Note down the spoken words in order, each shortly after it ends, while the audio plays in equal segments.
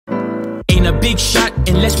ain't a big shot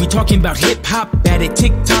unless we talking about hip-hop. Bad at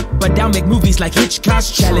TikTok, but I'll make movies like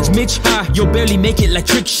Hitchcock's. Challenge Mitch, you'll barely make it like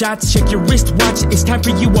trick shots. Check your wristwatch, it's time for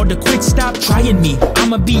you all to quit. Stop trying me.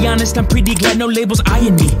 I'ma be honest, I'm pretty glad no labels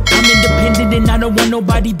eyeing me. I'm independent and I don't want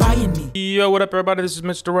nobody buying me. Yo, what up everybody, this is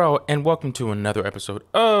Mitch Darrell, and welcome to another episode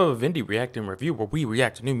of Indie React and Review, where we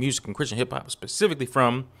react to new music and Christian hip-hop, specifically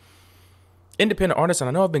from independent artists. And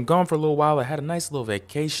I know I've been gone for a little while. I had a nice little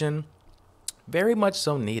vacation, very much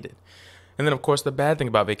so needed. And then of course the bad thing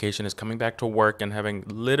about vacation is coming back to work and having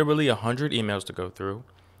literally 100 emails to go through.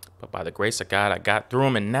 But by the grace of God, I got through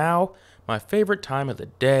them, and now my favorite time of the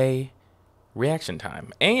day, reaction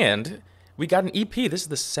time. And we got an EP. This is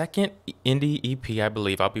the second indie EP I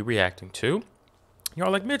believe I'll be reacting to.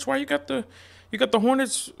 Y'all like, Mitch, why you got the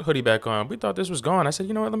Hornets hoodie back on? We thought this was gone. I said,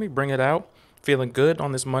 you know what, let me bring it out. Feeling good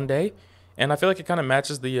on this Monday. And I feel like it kind of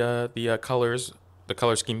matches the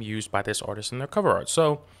color scheme used by this artist in their cover art.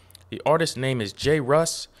 So the artist's name is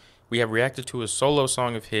J.Russ. We have reacted to a solo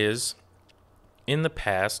song of his in the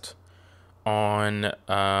past on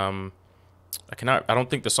I don't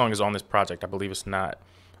think the song is on this project. I believe it's not.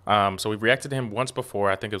 So we've reacted to him once before.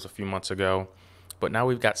 I think it was a few months ago. But now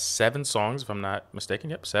we've got 7 songs, if I'm not mistaken.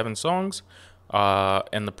 Yep, 7 songs.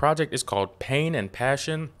 And the project is called Pain and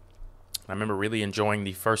Passion. I remember really enjoying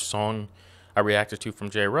the first song I reacted to from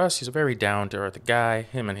J.Russ. He's a very down-to-earth guy.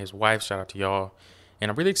 Him and his wife, shout out to y'all. And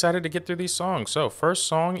I'm really excited to get through these songs. So first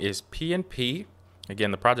song is P&P. Again,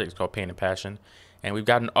 the project is called Pain and Passion. And we've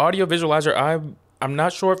got an audio visualizer. I'm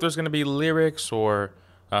not sure if there's going to be lyrics or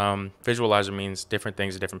visualizer means different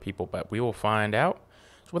things to different people, but we will find out.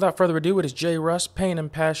 So without further ado, it is J.Russ, Pain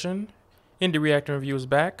and Passion. Indie React and Review is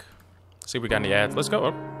back. Let's see if we got any ads. Let's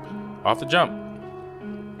go. Off the jump.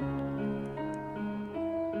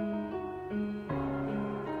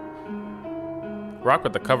 Rock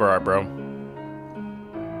with the cover art, bro.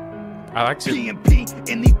 I like to. P&P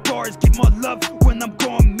in these bars, get my love when I'm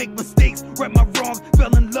gone, make mistakes, right my wrongs,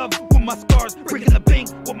 fell in love with my scars, breaking the bank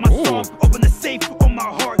with my song, open the safe on my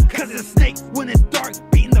heart, cause it's a snake when it's dark,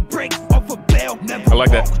 beating the brakes off a bail, never I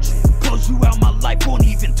like that. Close you out, my life won't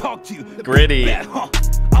even talk to you. Gritty. Bad, huh?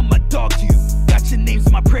 I'm a dog to you. Got your names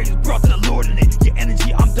in my prayers, brought to the Lord in it. Your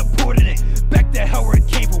energy, I'm deporting it. Back to hell where it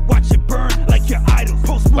came from, watch it burn like your idol.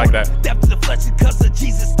 Post like that. Death to the flesh because of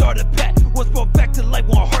Jesus started pat. Was brought back to life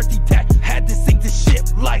when heart detached. Had to sink the ship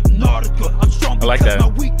like Nautica. I'm strong because like that. My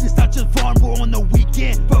weakness, not just vulnerable on the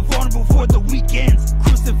weekend, but vulnerable for the weekends.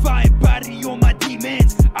 Crucifying body on my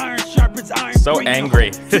demons. Iron sharpens iron. So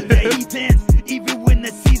angry. To the heathens. Even when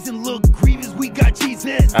the season look grievous, we got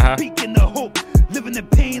Jesus. Speaking of hope, living in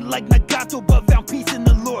pain like Nagato, but found peace in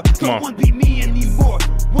the Lord. Don't want to be me anymore.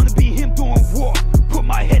 Want to be him doing war. Put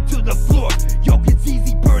my head to the floor. Yoke is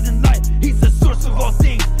easy, burden light. He's the source of all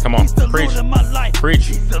things. Come on, He's the preach. Lord of my life. Preach.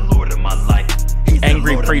 He's the Lord of my life. He's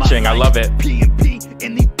Angry preaching, I love it. P&P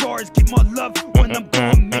in these bars, get my love when I'm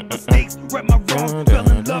gone, make mistakes, right my wrong, fell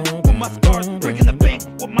in love with my scars, breaking the bank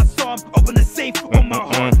with my psalm, open the safe on my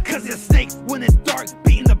heart, cause it's snakes when it's dark,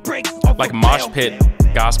 beating the brakes off Like a mosh bail.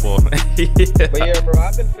 pit gospel. But yeah, bro,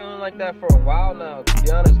 I've been feeling like that for a while now, to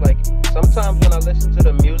be honest. Like, sometimes when I listen to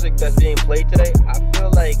the music that's being played today, I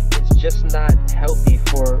feel like it's just not healthy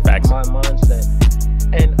for my mindset.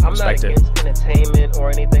 And I'm not against entertainment or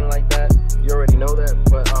anything like that. You already know that.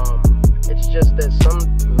 But it's just that some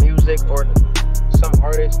music or some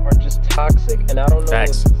artists are just toxic. And I don't know if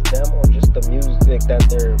it's them or just the music that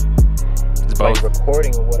they're like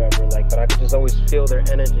recording or whatever. Like, but I could just always feel their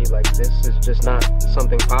energy. Like, this is just not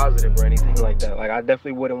something positive or anything like that. Like, I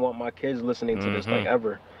definitely wouldn't want my kids listening to this, like,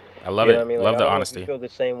 ever. I love it. I mean? Love like, the I don't honesty. know if you feel the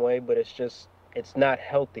same way, but it's just, it's not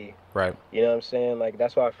healthy. Right. You know what I'm saying? Like,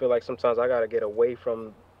 that's why I feel like sometimes I gotta get away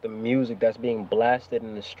from the music that's being blasted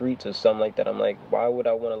in the streets or something like that. I'm like, why would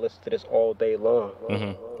I want to listen to this all day long?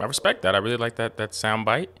 I respect that. I really like that sound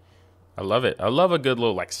bite. I love it. I love a good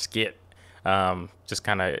little like skit. Just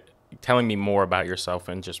kind of telling me more about yourself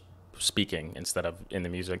and just speaking instead of in the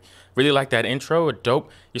music. Really like that intro. Dope.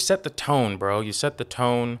 You set the tone, bro. You set the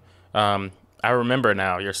tone. I remember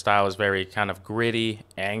now your style is very kind of gritty,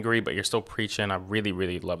 angry, but you're still preaching. I really,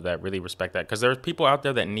 really love that. Really respect that. Because there's people out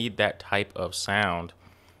there that need that type of sound.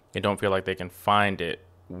 They don't feel like they can find it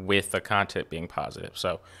with the content being positive.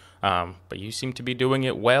 So, but you seem to be doing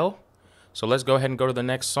it well. So let's go ahead and go to the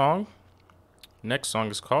next song. Next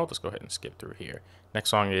song is called, let's go ahead and skip through here. Next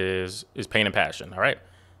song is Pain and Passion. All right.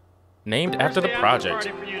 Named after the project.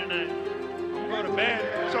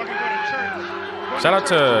 Shout out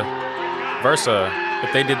to Versa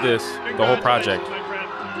if they did this, the whole project.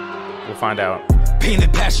 We'll find out. Pain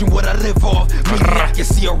and passion, what I live off. Maybe I can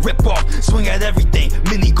see a rip off. Swing at everything,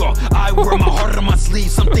 mini golf. I wear my heart on my sleeve,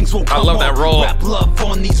 some things won't come I love that roll. Rap love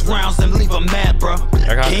on these rounds and leave them mad, bro.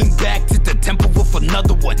 Came back to the temple with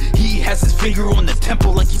another one. He has his finger on the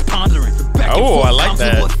temple like he's pondering. Back and forth, I like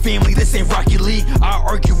that. With family, this ain't Rocky League. I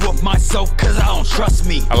argue with myself cause I don't trust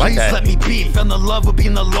me. I like Please that. let me be. Fell in love with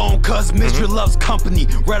being alone cause Mitch loves company.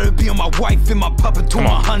 Rather be on my wife and my puppet to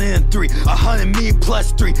 103. 100 me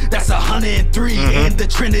plus 3. That's 103 in the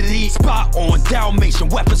Trinity. Spot on Dalmatian.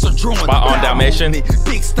 Weapons are drawn. Spot on Dalmatian.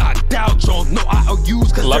 Big stock Dow Jones. No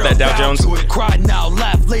IOUs cause love that Dow Jones. Cry now,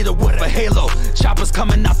 laugh later with a halo. Choppers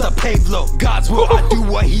coming out the pavelo. God's will, I do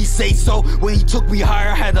what he say so. When he took me higher,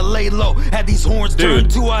 had to lay low. Had these horns turned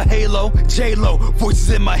to a halo. J-Lo, voices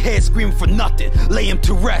in my head screaming for nothing. Lay him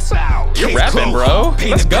to rest. You're rapping, bro.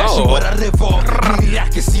 Let's go. What I live off. I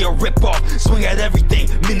can see a rip off. Swing at everything.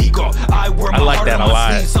 Mini golf. I wear my heart on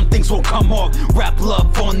my sleeve. Some things will come off. Rap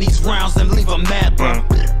love on these rounds and leave them mad, bro.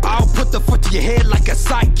 I'll put the foot to your head like a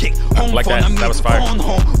sidekick. Home like phone, that was fire.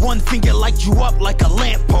 Home. One finger light you up like a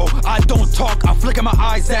lamp pole. I don't talk, I flicker my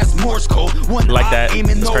eyes, that's Morse code. One like that.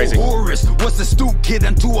 Aiming That's no crazy. Horus. What's the stoop kid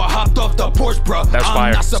until I hopped off the porch, bro? That's fire.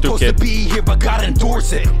 I'm not supposed to be here, but God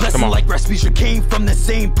endorse it. Blessing like Rasputia came from the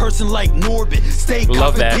same person like Norbit. Stay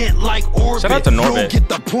love confident that. like Orbit. Shout out to Norbit. You don't get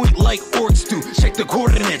the point like orcs do. Check the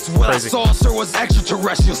coordinates. What I saw, sir, was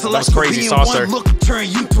extraterrestrial. Celestial crazy, being saucer. one look turn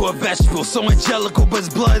you to a vegetable. So angelical, but his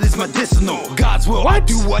blood is medicinal. God's will, I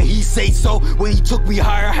do what he say so. When he took me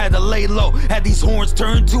higher, I had to lay low. Had these horns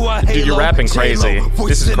turned to a halo. Dude, you're rapping crazy.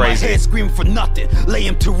 This is crazy. In my head screaming for nothing. Lay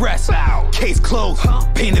him to rest. Case closed.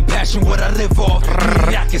 Pain and passion, what I live off.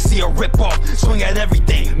 I can see a rip off. Swing at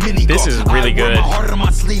everything. Mini This is really good. My heart on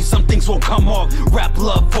my sleeve, some things won't come off. Rap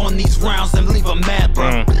love on these rounds and leave them mad,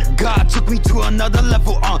 bro. God took me to another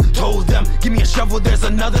level. Told them, give me a shovel, there's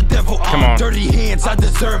another devil. Come on. Dirty hands, I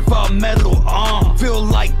deserve a medal. Feel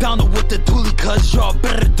like Donald with the toolie, cause y'all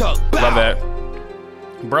better duck. Love that.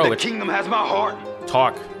 Bro, The kingdom has my heart.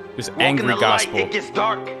 talk. This angry gospel. Light, it gets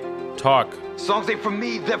dark. Talk. Songs ain't for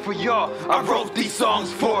me, they're for y'all. I wrote these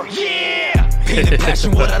songs for pain and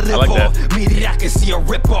passion, what I live like that. off. Media, I can see a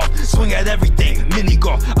rip off. Swing at everything, mini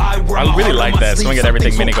golf. I really like that. Swing at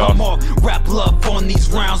everything, mini golf. Rap love on these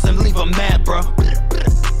rounds and leave them mad, bro.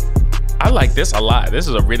 I like this a lot. This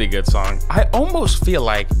is a really good song. I almost feel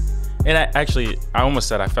like, and I almost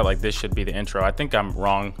said I felt like this should be the intro. I think I'm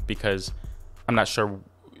wrong because I'm not sure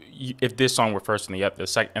if this song were first and if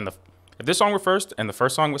this song were first and the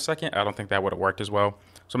first song was second. I don't think that would have worked as well.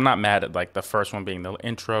 So I'm not mad at like the first one being the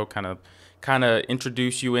intro, kind of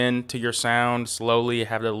introduce you into your sound slowly,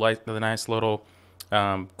 have the nice little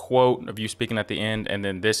quote of you speaking at the end, and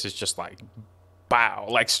then this is just like bow,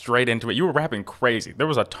 like straight into it. You were rapping crazy. There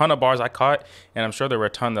was a ton of bars I caught, and I'm sure there were a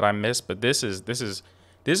ton that I missed. But this is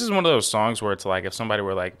one of those songs where it's like if somebody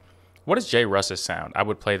were like, "What is J.Russ's sound?" I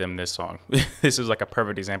would play them this song. This is like a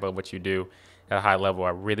perfect example of what you do at a high level. I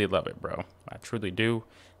really love it, bro. I truly do.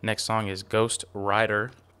 Next song is Ghost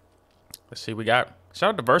Rider. Let's see what we got. Shout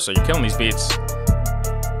out to Versa. You're killing these beats.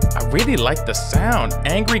 I really like the sound.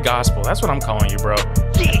 Angry gospel. That's what I'm calling you, bro.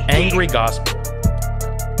 Angry gospel.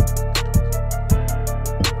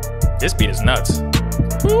 This beat is nuts.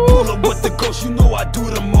 Pull up with the ghost, you know I do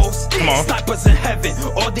the most. Come on. Snipers in heaven,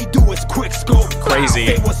 all they do is quick scope. Crazy.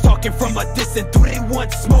 They was talking from a distance, do they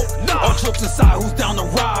want smoke? All jokes aside, who's down the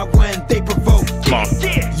ride when they provoke? Come on.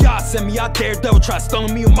 Y'all send me out there, devil try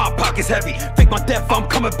stunning me with my pockets heavy. Fake my death, I'm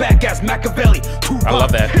coming back as Machiavelli. I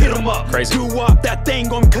love that. Hit 'em up. Crazy. Do up that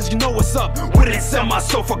thing on me, cause you know what's up. Wouldn't sell my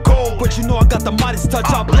soul for gold, but you know I got the Midas touch.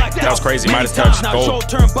 I blacked out. That was crazy. Many Midas touch, times. gold. Now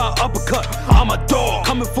Joe turned by uppercut. I'm a dog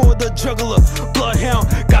coming for the juggler, bloodhound.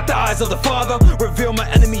 Got the eyes of the Father. Reveal my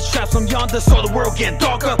enemy's traps from yonder, so the world get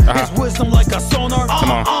darker. His wisdom like a sonar.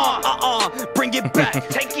 Come on. Bring it back.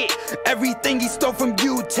 Take it. Everything he stole from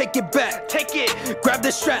you, take it back. Take it. Grab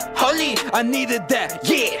the strap. Holy, I needed that.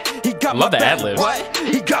 Yeah, he got my back. ad-libs. What?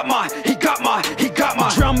 He got my.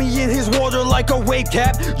 Drown me in his water like a wave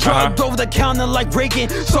cap. Drugged over the counter like Reagan.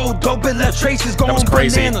 So dope it left traces going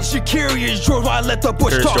bananas. You're curious, George, why I let the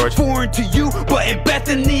bush talk. George. Foreign to you, but in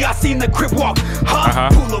Bethany I seen the crib walk.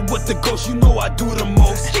 Pull up with the ghost, you know I do the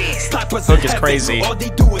most. Snipers in Hook is heaven, crazy. all they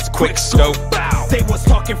do is quick scope. Bow. They was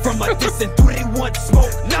talking from a distance, do they want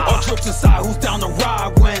smoke? All jokes aside, who's down the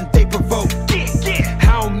ride when they provoke?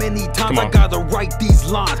 How many times I gotta write these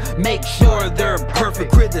lines? Make sure they're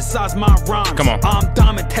perfect. criticize my rhymes. Come on. I'm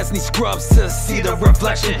diamond testing these scrubs to see the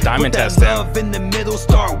reflection. Diamond With that testing. love in the middle,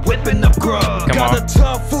 start whipping up grub. Come Got on. a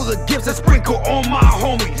tub full of gifts that sprinkle on my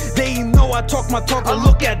homie. They know I talk my talk, I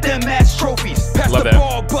look at them as trophies. Pass Love the that.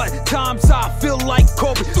 ball, but times I feel like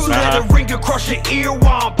Kobe. So let it ring across your ear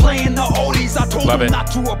while I'm playing the oldies. I told Love them it. not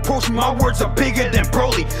to approach me, my words are bigger than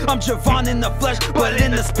Broly. I'm Javon in the flesh, but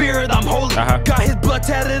in the spirit I'm holy. Got his blood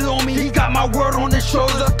tatted on me, he got my word on his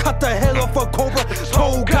shoulder. Cut the head off a cobra,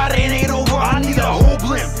 told God it ain't over, I need a whole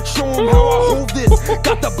blimp. Show him how I hold this,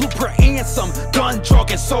 got the blueprint and some. Done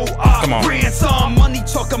talking so I ran some. Money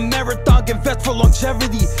talk a marathon, invest for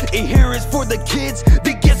longevity. Inheritance for the kids,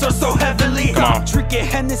 the gifts are so heavenly. I'm drinking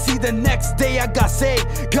Hennessy, the next day I got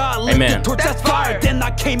saved. God lit the torch, that's fire, then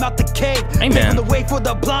I came out the cave. Paving the way for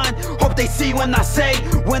the blind, hope they see when I say.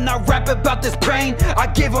 When I rap about this pain, I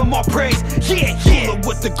give them all praise. Yeah, yeah.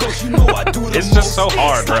 With the ghost, you know I do the It's just so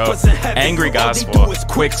hard, bro. Angry Gospel,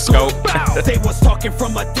 quick scope. They was talking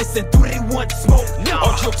from a distance, do they want smoke?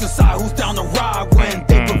 All jokes aside, who's down the ride when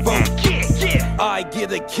they provoke? Yeah. I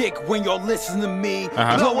get a kick when y'all listen to me.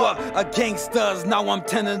 Blow up a gangsters, now I'm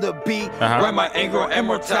tending to be. Write my anger on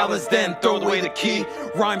immortalis, then throw away the key.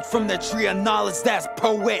 Rhyme from the tree of knowledge, that's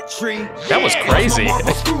poetry. That was crazy.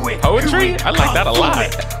 Poetry? I like that a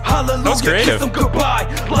lot. Hallelujah, That was creative. kiss 'em goodbye,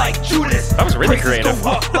 like Judas. That was really Praises creative.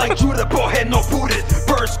 Go up like Judah, ballhead, no Buddhist.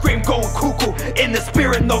 Birds scream, going cuckoo. In the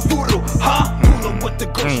spirit, no voodoo. Huh? Ruler with the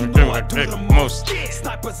ghost, you know I do the most.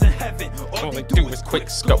 Snipers in heaven, all they do is Quick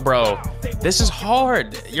scope, bro. This is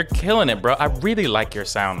hard. You're killing it, bro. I really like your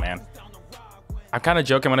sound, man. I'm kind of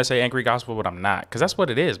joking when I say angry gospel, but I'm not, because that's what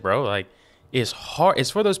it is, bro. Like, it's hard. It's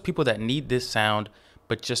for those people that need this sound,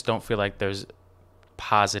 but just don't feel like there's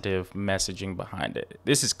positive messaging behind it.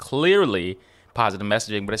 This is clearly positive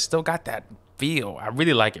messaging, but it's still got that feel. I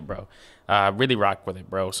really like it, bro. Really rock with it,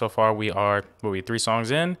 bro. So far, we are 3 songs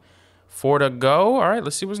in, 4 to go. All right,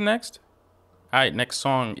 let's see what's next. All right, next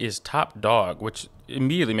song is Top Dog, which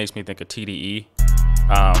immediately makes me think of TDE.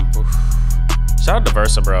 Shout out to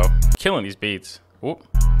Versa, bro. Killing these beats. Whoop.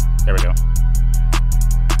 There we go.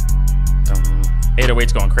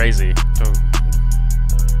 808's going crazy.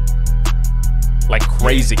 Like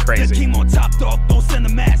crazy. The king on Top Dog, don't send a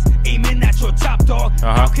mask. Aiming at your top dog.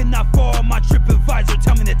 How can I fall? My trip advisor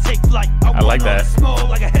tell me to take flight. I like that. Smoke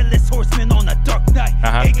like a headless horseman on a dark night.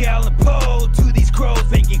 Hey, gal and Poe to these crows,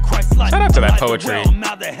 making Christ-like. Shout out to that poetry.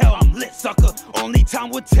 Now the hell I'm lit, sucker. Only time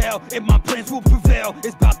will tell if my plans will prevail.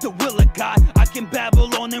 It's about the will of God. I can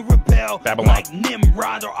babble on and rebel. Like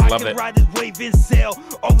Nimrod, or I can ride this wave and sail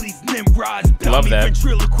over these Nimrods. Love that.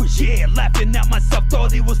 Ventriloquist, yeah, laughing at myself,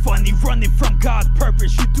 thought it was funny. Running from God's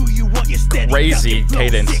purpose, you do you want your steady. Crazy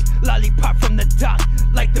cadence. Sick, lollipop from the dock,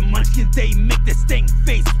 like the munchkins, they make the stank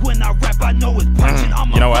face. When I rap, I know it's punching.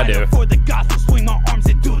 I'm you know what I do. For the gospel, swing my arms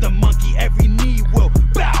and do the monkey. Every knee will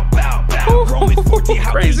bow, bow, bow. Romans 14,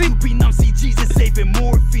 how crazy. can you be numb? See Jesus saving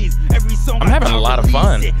morphines. Every song I'm having a lot of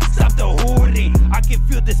fun. Stop the hoarding. I can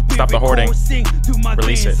feel the spirit. Stop the hoarding. Coursing through my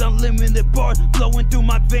Release veins. it. Unlimited bars flowing through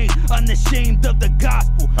my veins. Unashamed of the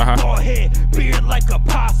gospel. Bald head, beard like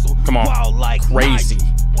apostle. Come on. Wild like Crazy.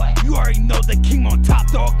 Nigel. You already know the king on Top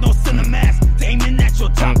Dog. No cinemax. Aiming at your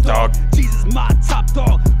top dog. Jesus, my top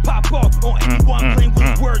dog. Pop off on anyone playing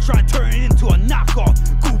with word. Try to turn it into a knockoff.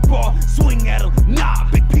 Goofball, swing at him. Nah,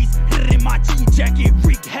 big piece. Hit it in my jean jacket.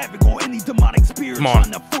 Wreak havoc on any demonic spirit.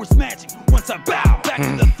 Trying to force magic. Once I bow, back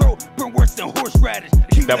to the throat. Burn worse than horseradish.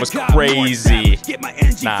 That was crazy. Get my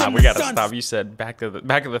energy Nah, from we the gotta sun. stop. You said back of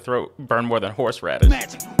the throat, burn more than horseradish.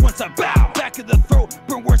 Magic. Once I bow, back of the throat,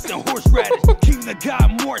 burn worse than horseradish. King the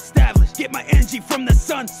God, more established. Get my energy from the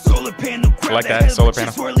sun. Solar panel, grab like the that, head solar of a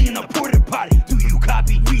panel. swirly in a porta potty. Do you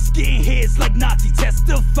copy? We skin heads like Nazi,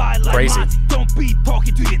 testify like Crazy. Monty. Don't be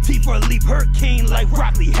talking to your teeth or leave hurricane like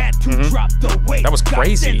Rockley. Had to drop the weight. That was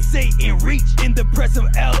crazy. God sent Satan reach in the presence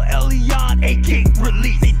of El Elyon, a king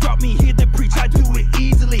release. They brought me here to preach, I do it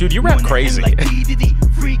easily. Dude, you rap Wanna crazy. end like DDD,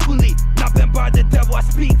 frequently. Not been by the devil, I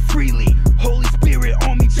speak freely. Holy Spirit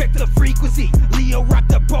on me, check the frequency. Leo rock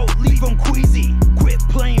the boat, leave them queasy. Quit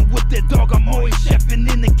playing with the dog, I'm always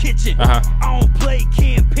chefing in the kitchen. I don't play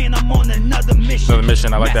campaign, I'm on another mission. Another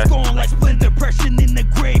mission, I like that. Going like split depression in the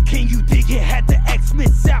grave. Can you dig it? Had the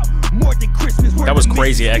Xmas out more than Christmas. That was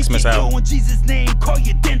crazy, Xmas out. In Jesus' name, call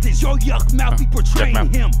your dentist. Your yuck mouth, we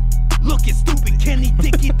portraying him. Looking stupid, Kenny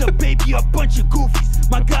Dickey, the baby, a bunch of goofies.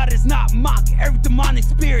 My God is not mock. Every demonic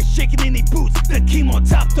spirit shaking in their boots. The king on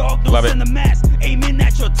Top Dog, don't send a mask. Aiming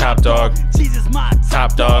at your top dog. Jesus, my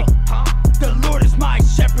top dog. The Lord is my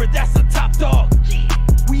shepherd, that's a top dog.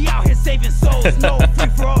 We out here saving souls, no free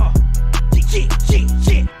for all.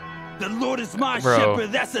 The Lord is my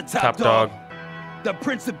shepherd, that's a top dog. The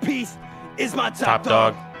Prince of Peace is my Top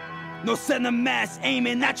dog. No center mass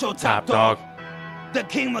aiming at your top dog. The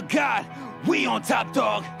King of God, we on top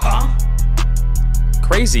dog, huh?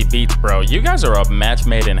 Crazy beats, bro. You guys are a match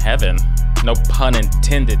made in heaven. No pun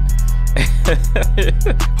intended.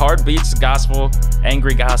 Hard beats, gospel,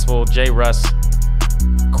 angry gospel, J.Russ.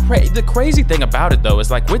 The crazy thing about it though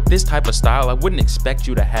is like with this type of style, I wouldn't expect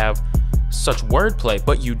you to have such wordplay,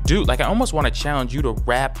 but you do. Like I almost want to challenge you to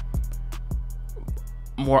rap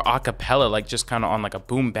more a cappella, like just kind of on like a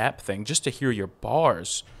boom bap thing, just to hear your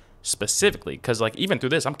bars specifically. Because like even through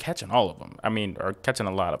this, I'm catching all of them. I mean, or catching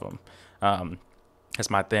a lot of them. That's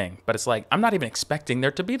my thing. But it's like I'm not even expecting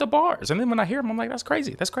there to be the bars, and then when I hear them, I'm like, that's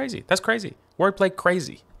crazy. That's crazy. That's crazy. Wordplay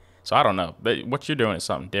crazy. So I don't know, but what you're doing is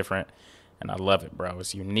something different. And I love it, bro.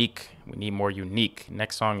 It's unique. We need more unique.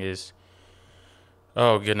 Next song is,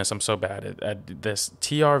 oh goodness, I'm so bad at this.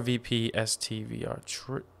 Trvp Stvr.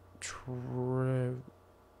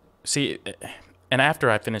 See, and after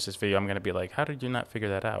I finish this video, I'm gonna be like, how did you not figure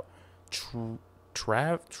that out?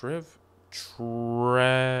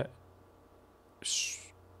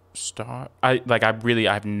 Star. I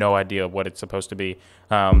have no idea what it's supposed to be.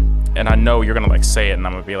 And I know you're gonna like say it, and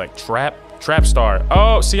I'm gonna be like trap star.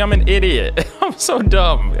 Oh, see, I'm an idiot. I'm so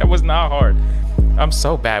dumb. It was not hard. I'm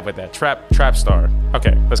so bad with that. Trap star.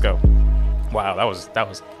 Okay, let's go. Wow, that was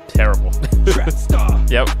terrible. Trap star.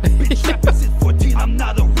 Yep. Been trapping since 14. I'm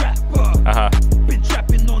not a rapper. Been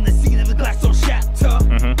trapping on the scene of the glass on shatter.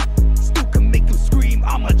 Still can make him scream.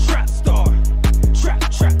 I'm a trap star. Trap.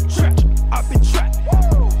 I've been trapped.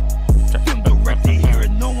 Film directed here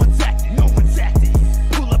and no one's acting.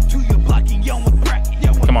 Pull up to your block and yo one's bracket.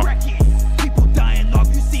 Come on. People dying off.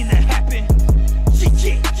 You seen that happen?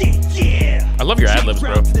 Yeah. I love your ad libs,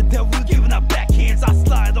 bro. To the devil, giving out backhands. I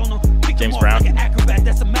slide on them. James Brown. Like an acrobat,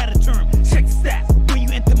 that's a matter term. Check the stats. When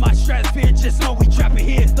you enter my stratosphere, just know we trapping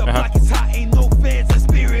here. The block is hot, ain't no fans. A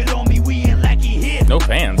spirit on me, we ain't lacking here. No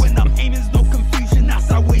fans. When I'm aiming, there's no confusion.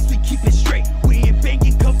 Outside ways, we keep it straight. We ain't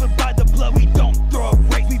banking, covered by the blood. We don't throw a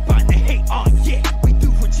break. We bind the hate on. Yeah, we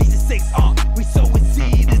do for Jesus' sake on. We sow a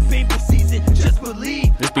seed. It's painful season. Just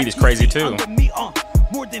believe. This beat is crazy too.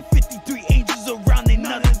 More than 53 angels around, ain't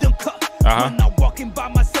none of them cut. When I'm walking by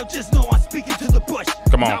myself, just know I'm speaking to the bush.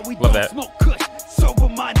 Come on, love that.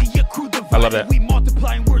 I love that. We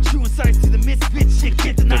multiplying word true insights to the misfit shit.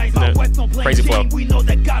 Can't deny my wife don't play crazy flow. We know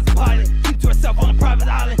that God's pilot. Keep to herself on a private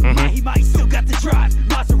island. He might still got the drive.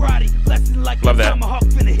 Maserati, blessing like love a that. tomahawk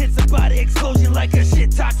finna hit somebody. Explosion like a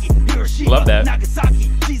shiitake. Hiroshima, love that. Nagasaki.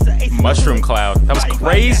 Mushroom cloud. That was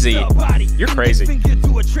crazy. You're crazy. Finger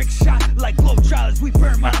do a trick shot like globe trials. We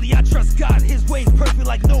burn Molly. I trust God. His way is perfect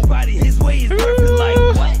like nobody. His way is perfect like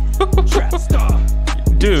what? Trap star.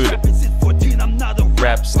 Dude.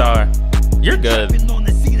 Rap star. You're good.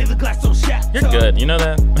 You're good. You know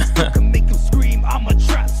that? Can make him scream. I'm a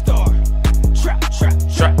trap star. Trap.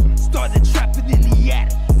 Started trapping in the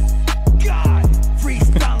attic. God,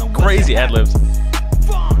 freestyling. Crazy ad libs.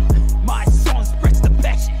 My song spreads the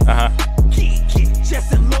passion. Kid,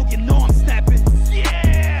 Jess and Logan know I'm snapping.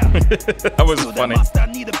 Yeah. That was funny. I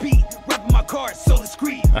need a beat. Rapping my card so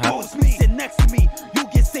discreet. Post me, sit next to me. You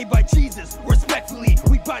get saved by Jesus. Respectfully,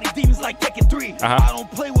 we body demons like Tekken 3. I don't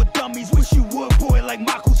play with dummies. Wish you would, boy, like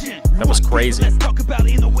Michael Jin. That was crazy. Let's talk about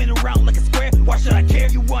it in a win around like a square. Why should I care?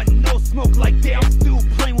 You want no smoke like Dare. I'm still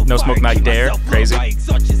playing with no fire. smoke like Dare. Crazy.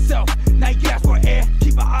 Exalt yourself. Now you gas for air.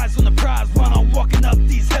 Keep my eyes on the prize while I'm walking up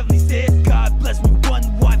these heavenly stairs. God bless me. One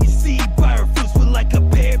YVC. Buyer fruits with like a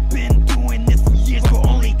bear. Been doing this for years, but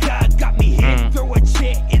only God got me here. Throw a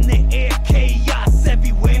chair in the air. Chaos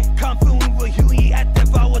everywhere. Confluent with Huey at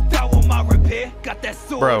devour with my repair. Got that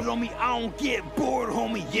sword on me. I don't get bored,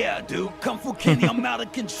 homie. Yeah, dude. Kung Fu Kenny, I'm out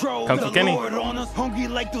of control. Kung Fu Kenny. Lord on us. Hungry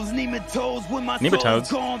like those nematodes. When my nematodes.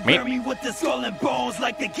 soul's gone, bury me with the skull and bones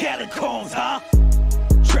like the catacombs, huh?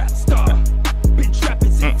 Trap star. Been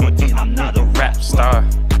trapping since 14. I'm not a rap star.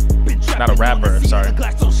 Not a rapper, sorry.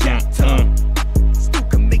 Still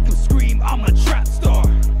can make him scream. I'm a trap star.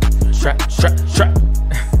 Trap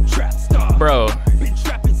star. Bro,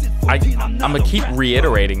 I'm gonna keep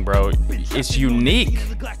reiterating, bro. It's unique.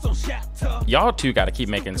 Y'all two gotta keep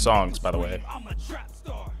making songs, by the way.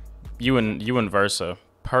 You and Versa,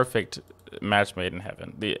 perfect match made in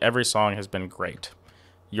heaven. Every song has been great.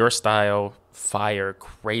 Your style, fire,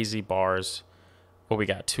 crazy bars. What we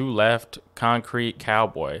got? 2 left. KonKrete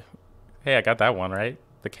Kowboy. Hey, I got that one right.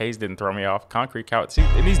 The K's didn't throw me off. KonKrete Kowboy. See,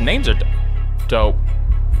 and these names are dope.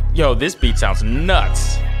 Yo, this beat sounds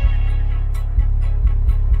nuts.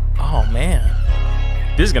 Oh man,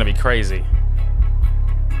 this is gonna be crazy.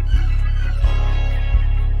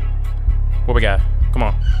 What we got? Come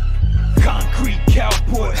on. KonKrete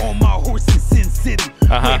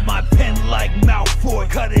With my pen like Malfoy,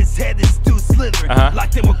 cut his head and still slithering.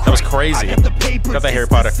 Like they were that was crazy. I got the papers, got that Harry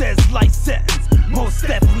Potter. Says life sentence. Most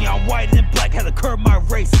definitely I'm white and black, had to curb my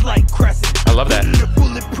race like crescent. I love that. The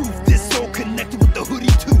bulletproof, this so connected with the hoodie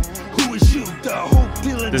too. Who is you? The hope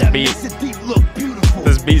dealer that makes it deep look beautiful.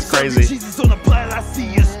 This beat's crazy. Jesus on the planet, I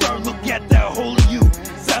see you start, look at that hole of you.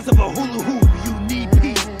 Size of a hula hoop, you need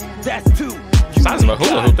peace. That's two. Size of a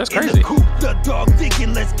hula hoop, that's crazy. The dog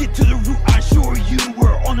thinking, let's get to the root. I'm sure you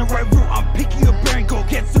were on the right route. I'm picking your brain, go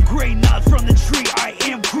get some gray nuts from the tree. I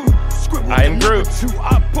am Groot. I am Groot.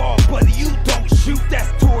 I ball, but you don't shoot.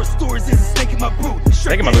 That's Toy Stories. This is taking my boot.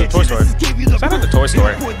 Taking my boot. Toy Story. Shout out to Toy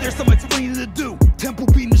Story. Boy, there's some explaining to do. Temple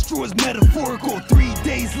being destroyed is metaphorical. 3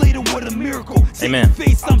 days later, what a miracle. Amen.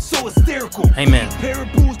 Face, I'm so hysterical. Amen.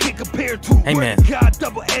 Parables can't compare to. Amen. God,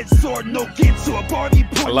 double-edged sword, no kin to a Barbie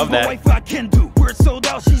point. I love that. Wife I can do. We're sold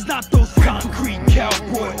out. She's not those KonKrete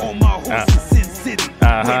Kowboy on my horse in Sin City.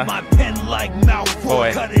 With my pen like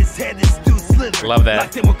Malfoy, cut his head and still slithering. Love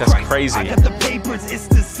that. Like that's crazy. I got the papers. It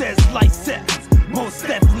still says life sentence. Most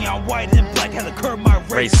definitely I'm white and black, had to curb my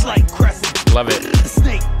race like crescent. Love it. The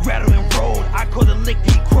snake rattle and roll. I call the lick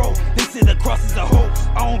he crow. They say the cross is a hoax.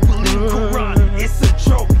 I don't believe Quran. It's a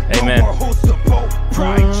joke. Amen. No more host of boat.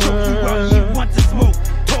 Pride choke you out. You want to smoke.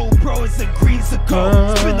 Told bro it's a green to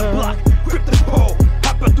go. Spin the block. Grip the pole.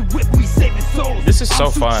 Hop out the whip. We saving souls. This is so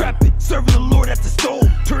fun. Trapping, serving the Lord at the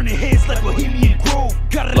stove. Turning heads like Bohemian Grove.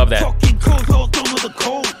 Got love that. Talking clothes. All don't know the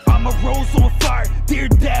cold. I'm a rose on fire. Dear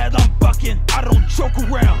dad, I'm bucking. I don't joke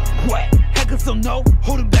around. What? Heckles don't know.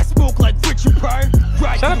 Holding back smoke like Richard Pryor.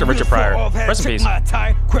 Right. Shout out to Richard Pryor. Rest in peace. My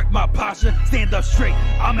attire, correct my posture, stand up straight.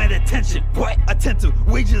 I'm at attention. What? Attentive.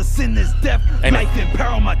 Wages of sin is death. Amen. Life and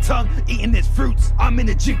power on my tongue. Eating its fruits. I'm in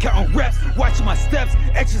the gym counting reps. Watching my steps.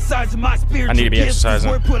 Exercising my spiritual I need to be gifts.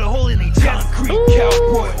 exercising. Word put a hole in each KonKrete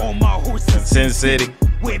Kowboy on my horse in Sin City.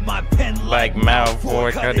 With my pen like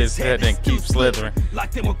Malfoy, cut his head and keep slithering.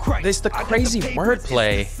 This the crazy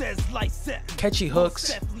wordplay, catchy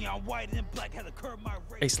hooks.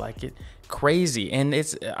 It's like it crazy, and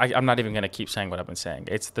it's I'm not even gonna keep saying what I've been saying.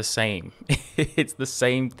 It's the same. It's the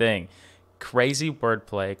same thing. Crazy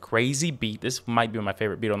wordplay, crazy beat. This might be my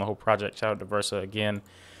favorite beat on the whole project. Shout out to Versa again.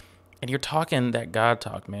 And you're talking that God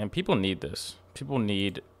talk, man. People need this. People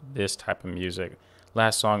need this type of music.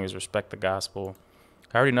 Last song is Respek the Gospel.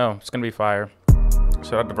 I already know it's gonna be fire.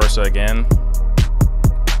 Shout out to Versa again.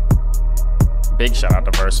 Big shout out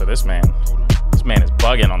to Versa. This man is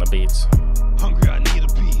bugging on the beats. Hungry, I need a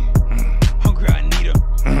beat. Hungry, I need a.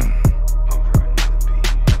 Hungry, I need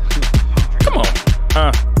a beat. Come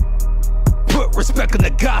on. Put respect in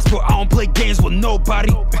the gospel. I don't play games with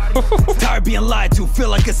nobody. Tired being lied to. Feel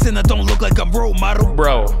like a sinner. Don't look like I'm role model.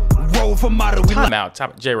 Bro. Role for model. Time out.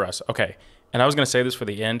 J.Russ. Okay. And I was gonna say this for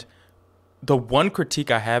the end. The one critique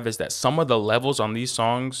I have is that some of the levels on these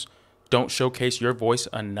songs don't showcase your voice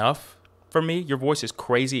enough for me. Your voice is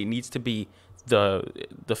crazy. It needs to be the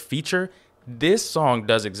feature. This song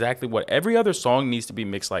does exactly what every other song needs to be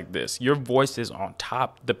mixed like this. Your voice is on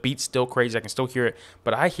top. The beat's still crazy. I can still hear it.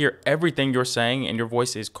 But I hear everything you're saying, and your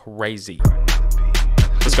voice is crazy.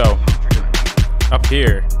 Let's go. Up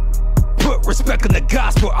here. Put respect in the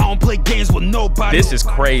gospel. I don't play games with nobody. This is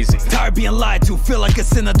crazy. Tired being lied to. Feel like a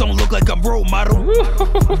sinner. Don't look like I'm role model.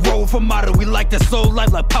 Role for model. We like the soul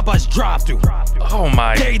life like Popeye's drive-thru. Oh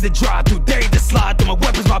my. Dare the drive-thru. Dare the slide through. My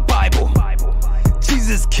weapon's my Bible.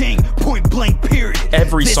 Jesus King, point blank, period.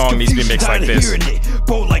 Every song needs to be mixed like this.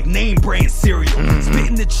 Bold like name brand cereal.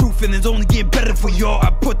 Spitting the truth and it's only getting better for y'all.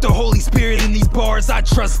 I put the Holy Spirit in these bars. I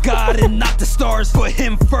trust God and not the stars. Put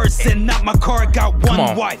him first and not my car. Got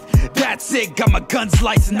one wife. That's it. Got my guns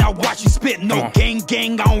licensed. Now watch you spit. No gang.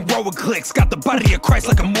 I don't roll with clicks. Got the body of Christ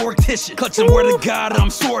like a mortician. Clutching word of God. I'm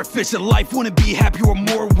sword fishing. Life wouldn't be happy or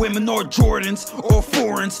more women or Jordans or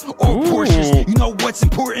foreigns or Porsches. You know what's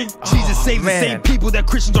important? Jesus saved the same people that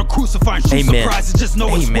Christians are crucifying. True surprises, just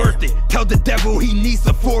know it's worth it. Tell the devil he needs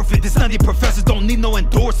to forfeit. This Sunday professors don't need no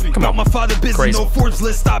endorsement. Got my father busy, no Forbes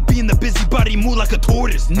list. Stop being the busybody, move like a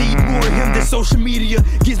tortoise. Need more of him than social media.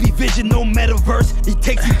 Gives me vision, no metaverse. He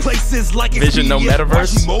takes me places like vision, no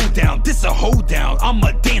metaverse. Watch me mow down, this a hold down.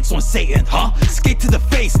 I'ma dance on Satan, huh? Skate to the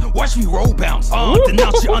face, watch me roll bounce.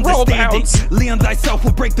 Denounce your understanding. Leon thyself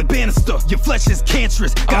will break the banister. Your flesh is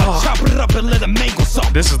cancerous. Gotta chop it up and let it mangle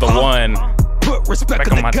something. This is the one. Put respect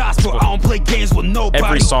in the gospel. I don't play games with nobody.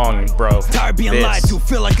 Every song, bro. Tired being lied to.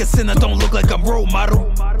 Feel like a sinner. Don't look like I'm role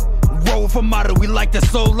model. Role for model. We like the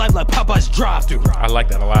soul life like Popeye's drive-thru. I like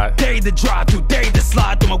that a lot. Dare the drive-thru. Dare the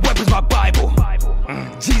slide through. My weapon's my Bible.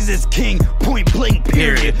 Jesus is king, point blank,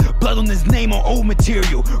 period. Blood on his name on old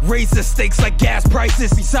material. Raise the stakes like gas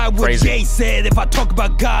prices. Beside what Jay said, if I talk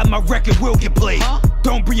about God, my record will get played.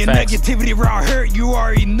 Don't bring your negativity around hurt, you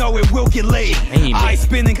already know it will get laid. I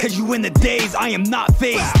spinning cause you in the days, I am not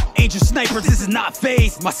phased. Angel snipers, this is not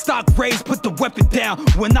phased. My stock raised, put the weapon down.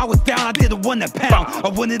 When I was down, I didn't want to pound. I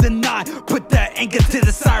wanted to not put that anchor to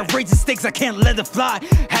the side. Raise the stakes, I can't let it fly.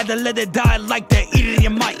 Had to let it die like that, eat it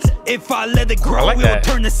in mites. If I let it grow, it will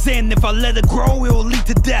turn to sin. If I let it grow, it will lead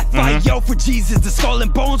to death. I yell for Jesus, the skull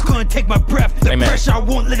and bones couldn't take my breath. The pressure, I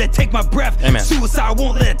won't let it take my breath. Suicide, I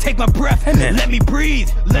won't let it take my breath. Let me breathe,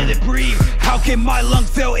 let it breathe. How can my lungs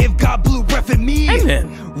fail if God blew breath in me?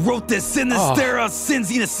 Wrote this sinister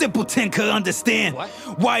sins, even a simpleton could understand.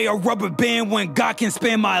 Why a rubber band when God can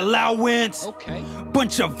spend my allowance?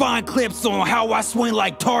 Bunch of Vine clips on how I swing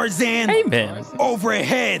like Tarzan.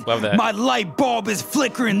 Overhead, my light bulb is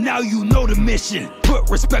flickering. Now you know the mission. Put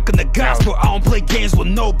respect in the gospel. I don't play games with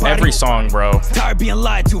nobody. Every song, bro. Tired being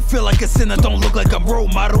lied to. Feel like a sinner. Don't look like a role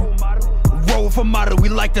model. Roll for model. We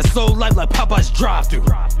like the soul life like Popeye's drive-thru.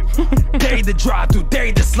 Dare you to drive through. Dare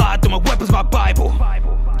you to slide through. My weapon's my Bible.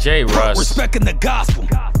 J.Russ. Respect in the gospel.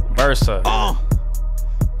 Versa.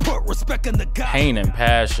 Put respect in the gospel. Pain and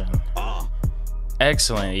Passion.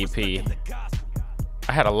 Excellent EP.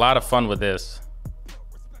 I had a lot of fun with this.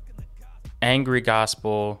 Angry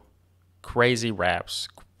gospel, crazy raps,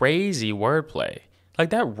 crazy wordplay. Like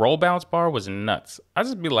that roll bounce bar was nuts. I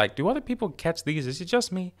just be like, do other people catch these? Is it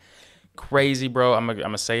just me? Crazy, bro. I'm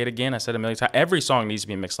gonna say it again. I said it a million times. Every song needs to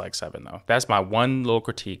be mixed like 7, though. That's my one little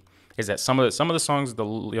critique. Is that some of the songs,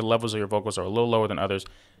 your levels of your vocals are a little lower than others.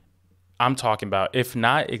 I'm talking about, if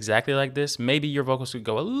not exactly like this, maybe your vocals could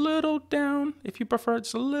go a little down if you prefer,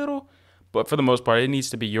 just a little. But for the most part, it needs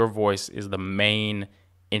to be your voice is the main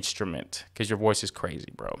instrument, because your voice is crazy,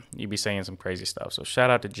 bro. You be saying some crazy stuff. So shout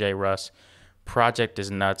out to J.Russ. Project is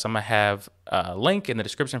nuts. I'm gonna have a link in the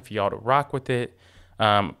description for y'all to rock with it.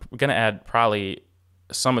 We're gonna add probably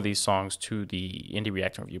some of these songs to the Indie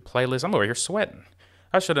Reaction Review playlist. I'm over here sweating.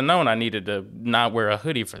 I should have known I needed to not wear a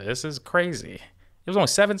hoodie for this. This is crazy. It was only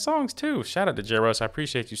 7 songs too. Shout out to J.Russ. I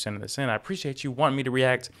appreciate you sending this in. I appreciate you wanting me to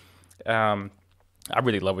react. I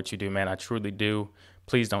really love what you do, man. I truly do.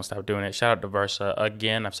 Please don't stop doing it. Shout out to Versa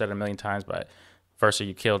again. I've said it a million times, but Versa,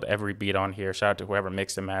 you killed every beat on here. Shout out to whoever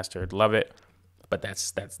mixed and mastered. Love it. But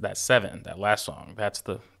that's 7, that last song. That's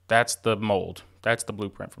the mold. That's the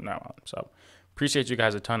blueprint from now on. So appreciate you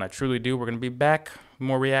guys a ton. I truly do. We're gonna be back.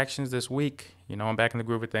 More reactions this week. You know, I'm back in the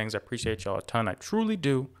groove of things. I appreciate y'all a ton. I truly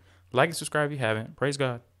do. Like and subscribe if you haven't. Praise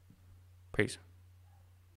God. Peace.